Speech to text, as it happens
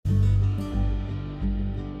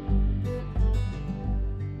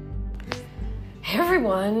Hey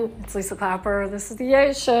everyone, it's Lisa Clapper. This is the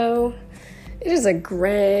Yay Show. It is a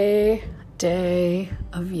gray day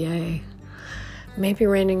of yay. Maybe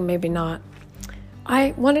raining, maybe not.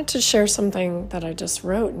 I wanted to share something that I just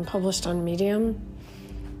wrote and published on Medium.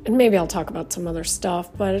 And maybe I'll talk about some other stuff,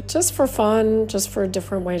 but just for fun, just for a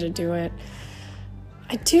different way to do it.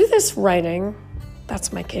 I do this writing.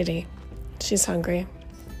 That's my kitty. She's hungry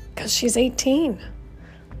because she's 18.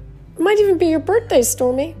 It might even be your birthday,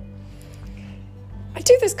 Stormy. I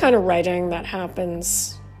do this kind of writing that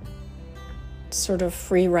happens sort of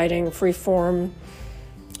free writing, free form,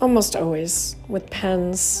 almost always with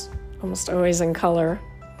pens, almost always in color,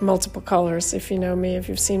 multiple colors, if you know me, if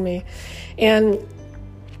you've seen me. And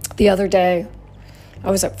the other day, I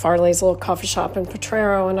was at Farley's little coffee shop in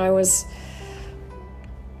Potrero, and I was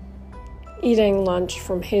eating lunch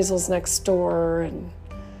from Hazel's next door and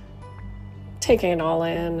taking it all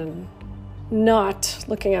in and not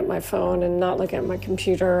looking at my phone and not looking at my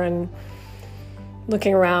computer and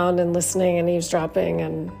looking around and listening and eavesdropping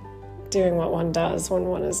and doing what one does when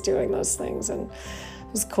one is doing those things. And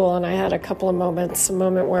it was cool. And I had a couple of moments, a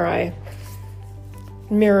moment where I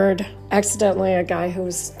mirrored accidentally a guy who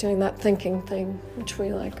was doing that thinking thing, which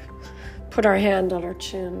we put our hand on our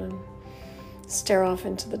chin and stare off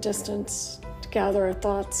into the distance to gather our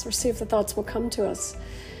thoughts or see if the thoughts will come to us.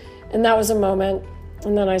 And that was a moment.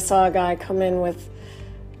 And then I saw a guy come in with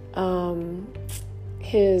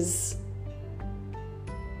his,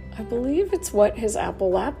 I believe it's what his Apple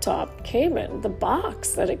laptop came in, the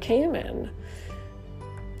box that it came in.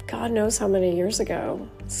 God knows how many years ago.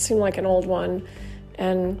 It seemed like an old one.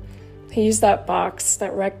 And he used that box,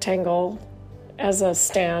 that rectangle, as a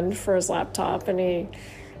stand for his laptop. And he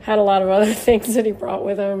had a lot of other things that he brought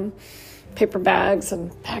with him, paper bags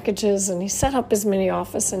and packages. And he set up his mini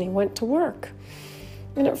office and he went to work.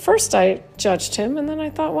 And at first I judged him, and then I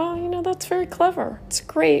thought, well, that's very clever. It's a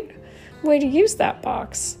great way to use that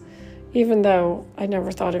box, even though I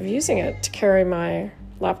never thought of using it to carry my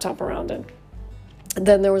laptop around in. And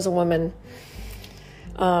then there was a woman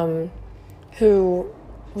who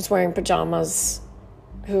was wearing pajamas,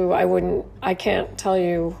 who I can't tell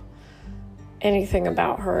you anything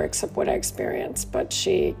about her except what I experienced, but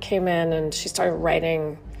she came in and she started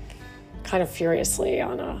writing kind of furiously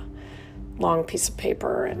on a long piece of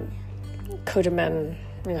paper, and could have been,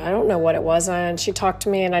 I don't know what it was. And she talked to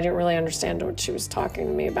me and I didn't really understand what she was talking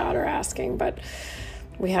to me about or asking, but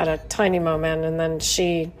we had a tiny moment. And then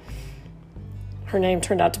her name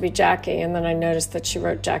turned out to be Jackie. And then I noticed that she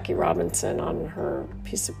wrote Jackie Robinson on her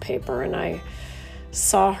piece of paper. And I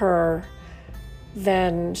saw her,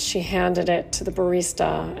 then she handed it to the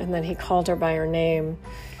barista, and then he called her by her name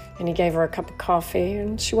and he gave her a cup of coffee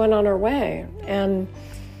and she went on her way. And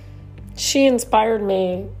she inspired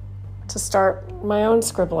me to start my own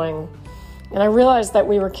scribbling. And I realized that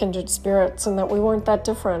we were kindred spirits and that we weren't that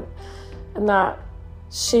different, and that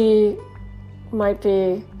she might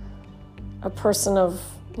be a person of,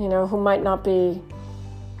 who might not be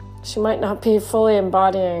fully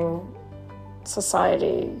embodying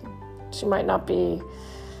society. She might not be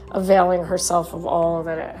availing herself of all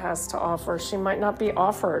that it has to offer. She might not be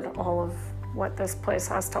offered all of what this place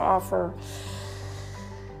has to offer.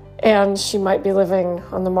 And she might be living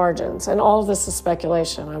on the margins. And all of this is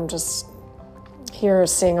speculation. I'm just here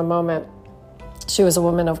seeing a moment. She was a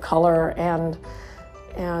woman of color,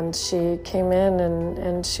 and she came in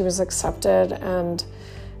and she was accepted, and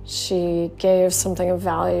she gave something of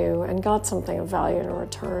value and got something of value in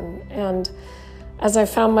return. And as I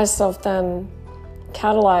found myself then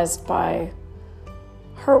catalyzed by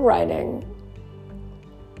her writing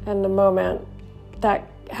and the moment that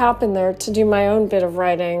happened there to do my own bit of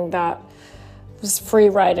writing that was free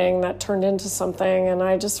writing that turned into something, and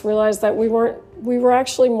I just realized that we were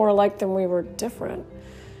actually more alike than we were different,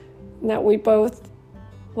 and that we both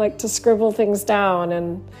like to scribble things down,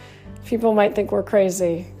 and people might think we're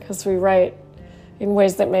crazy because we write in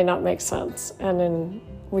ways that may not make sense, and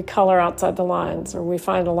we color outside the lines, or we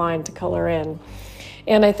find a line to color in.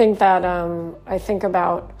 And I think that I think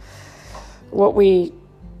about what we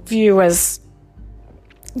view as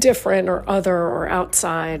different or other or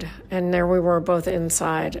outside, and there we were both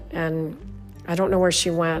inside. And I don't know where she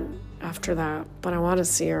went after that, but I want to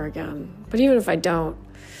see her again. But even if I don't,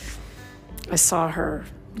 I saw her,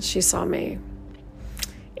 she saw me,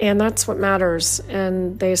 and that's what matters.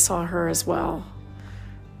 And they saw her as well,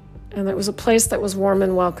 and it was a place that was warm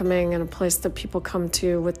and welcoming, and a place that people come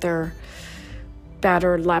to with their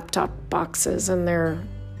battered laptop boxes and their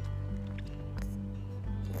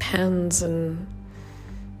pens and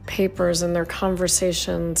papers and their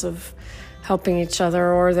conversations of helping each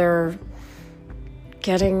other, or their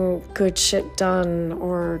getting good shit done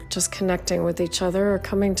or just connecting with each other or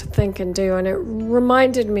coming to think and do. And it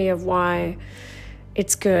reminded me of why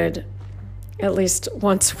it's good, at least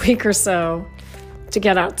once a week or so, to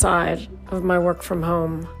get outside of my work from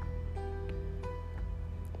home.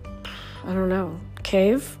 I don't know,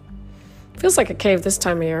 cave? Feels like a cave this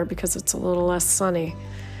time of year because it's a little less sunny.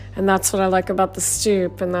 And that's what I like about the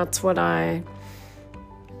stoop, and that's what I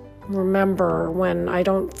remember when I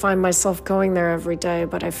don't find myself going there every day,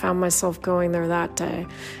 but I found myself going there that day.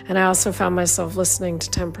 And I also found myself listening to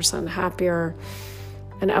 10% Happier,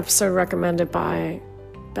 an episode recommended by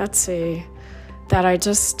Betsy, that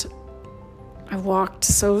I walked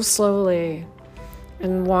so slowly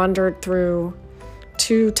and wandered through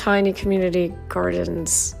 2 tiny community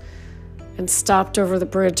gardens and stopped over the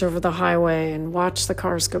bridge over the highway and watched the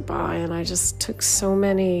cars go by. And I just took so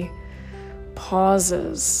many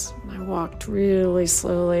pauses. I walked really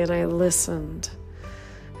slowly and I listened.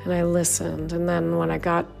 And then when I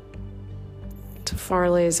got to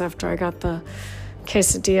Farley's, after I got the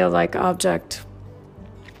quesadilla-like object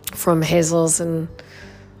from Hazel's and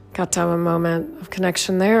got to have a moment of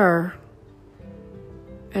connection there,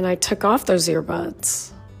 and I took off those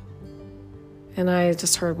earbuds and I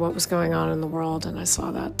just heard what was going on in the world, and I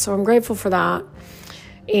saw that. So I'm grateful for that.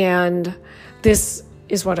 And this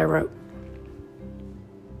is what I wrote.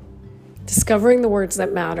 Discovering the words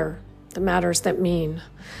that matter, the matters that mean.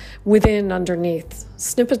 Within, underneath.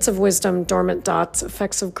 Snippets of wisdom, dormant dots,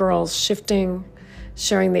 effects of girls, shifting,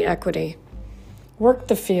 sharing the equity. Work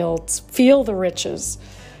the fields, feel the riches.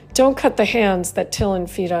 Don't cut the hands that till and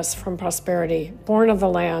feed us from prosperity. Born of the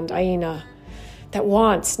land, Aina, that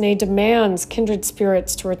wants, nay demands, kindred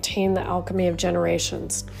spirits to retain the alchemy of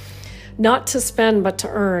generations. Not to spend, but to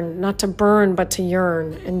earn. Not to burn, but to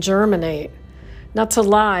yearn and germinate. Not to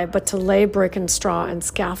lie, but to lay brick and straw and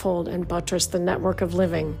scaffold and buttress the network of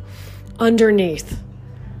living. Underneath.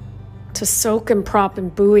 To soak and prop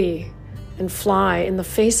and buoy and fly in the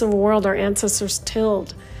face of a world our ancestors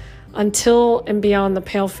tilled, until and beyond the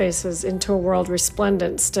pale faces, into a world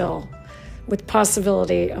resplendent still, with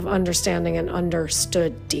possibility of understanding and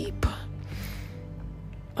understood deep.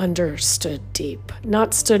 Understood deep.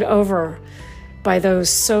 Not stood over by those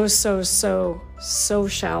so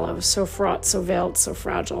shallow, so fraught, so veiled, so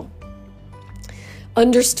fragile.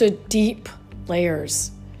 Understood deep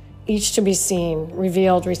layers, each to be seen,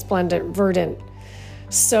 revealed, resplendent, verdant.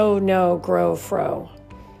 So no grow fro.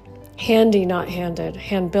 Handy, not handed.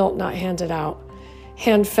 Hand-built, not handed out.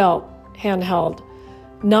 Hand-felt, hand-held.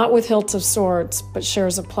 Not with hilts of swords, but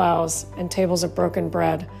shares of plows and tables of broken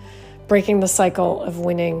bread. Breaking the cycle of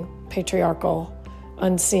winning, patriarchal,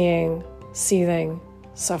 unseeing, seething,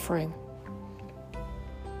 suffering.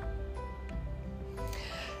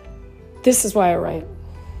 This is why I write.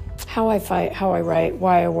 How I fight, how I write,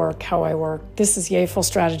 why I work, how I work. This is Yayful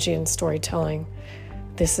Strategy and Storytelling.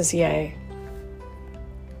 This is Yay.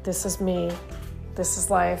 This is me. This is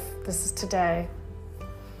life. This is today.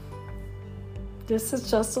 This is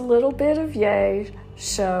just a little bit of Yay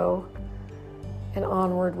show, and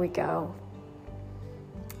onward we go.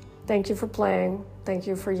 Thank you for playing. Thank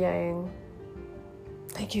you for yaying.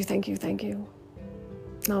 Thank you.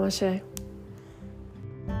 Namaste.